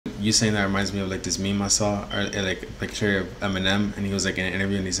you saying that reminds me of like this meme I saw, or like a picture of Eminem, and he was like in an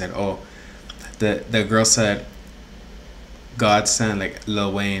interview, and he said, "Oh, the girl said God sent like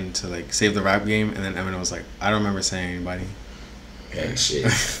Lil Wayne to like save the rap game," and then Eminem was like, "I don't remember saying anybody." And shit,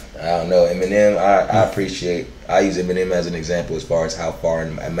 I don't know. Eminem, I appreciate. I use Eminem as an example as far as how far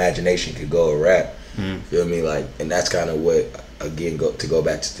an imagination could go with rap. Feel me? Like, and that's kind of what, again, to go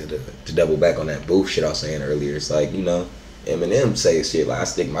back to double back on that booth shit I was saying earlier. It's like, you know, Eminem say shit like, I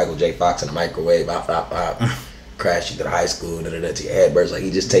stick Michael J. Fox in the microwave, crash you through high school, to your head burst. Like,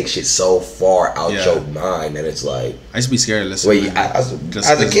 he just takes shit so far out your mind that it's like. I used to be scared to listen. Wait, as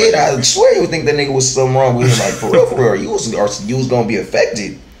a kid, I swear you would think that nigga was something wrong with him. Like, for real, you was gonna be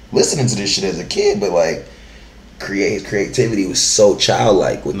affected listening to this shit as a kid. But like, his creativity was so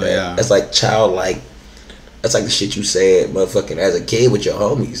childlike with that. Yeah. That's like childlike. That's like the shit you said, motherfucking, as a kid with your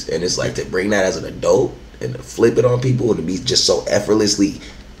homies, and it's like to bring that as an adult and to flip it on people and to be just so effortlessly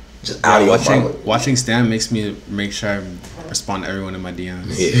just out of your mind. Watching Stan makes me make sure I respond to everyone in my DMs.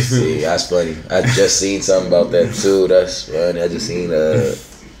 Yeah, see, that's funny. I just seen something about that too. That's funny. I just seen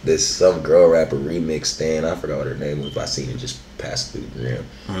this some girl rapper remix Stan. I forgot what her name was, but I seen it just pass through the gram.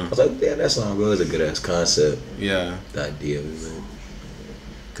 I was like, damn, that song was a good ass concept. Yeah. The idea of it.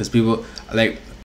 Because people, like,